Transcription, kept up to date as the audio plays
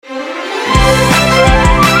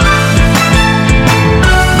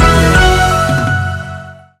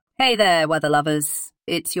Hey there, weather lovers.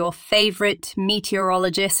 It's your favourite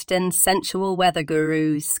meteorologist and sensual weather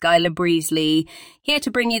guru, Skyler Breesley, here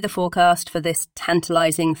to bring you the forecast for this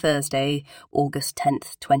tantalising Thursday, August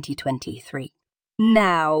 10th, 2023.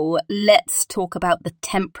 Now, let's talk about the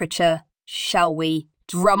temperature, shall we?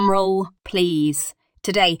 Drumroll, please.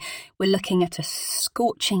 Today, we're looking at a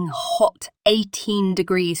scorching hot 18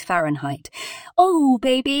 degrees Fahrenheit. Oh,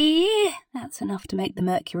 baby! That's enough to make the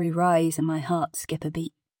mercury rise and my heart skip a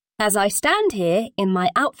beat. As I stand here in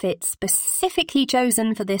my outfit specifically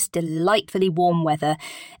chosen for this delightfully warm weather,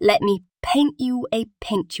 let me paint you a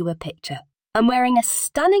picture. I'm wearing a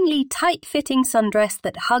stunningly tight-fitting sundress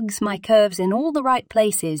that hugs my curves in all the right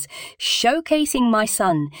places, showcasing my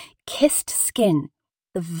sun-kissed skin.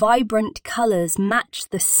 The vibrant colours match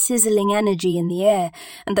the sizzling energy in the air,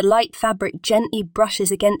 and the light fabric gently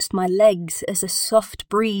brushes against my legs as a soft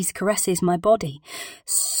breeze caresses my body.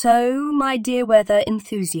 So, my dear weather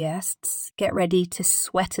enthusiasts, get ready to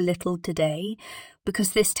sweat a little today,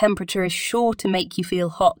 because this temperature is sure to make you feel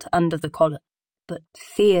hot under the collar. But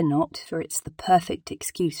fear not, for it's the perfect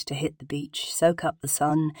excuse to hit the beach, soak up the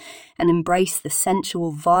sun, and embrace the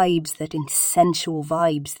sensual vibes that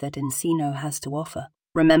Encino has to offer.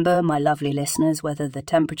 Remember, my lovely listeners, whether the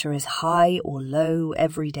temperature is high or low,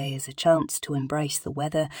 every day is a chance to embrace the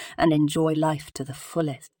weather and enjoy life to the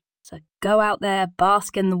fullest. So go out there,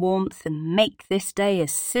 bask in the warmth, and make this day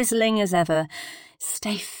as sizzling as ever.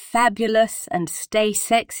 Stay fabulous and stay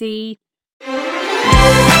sexy.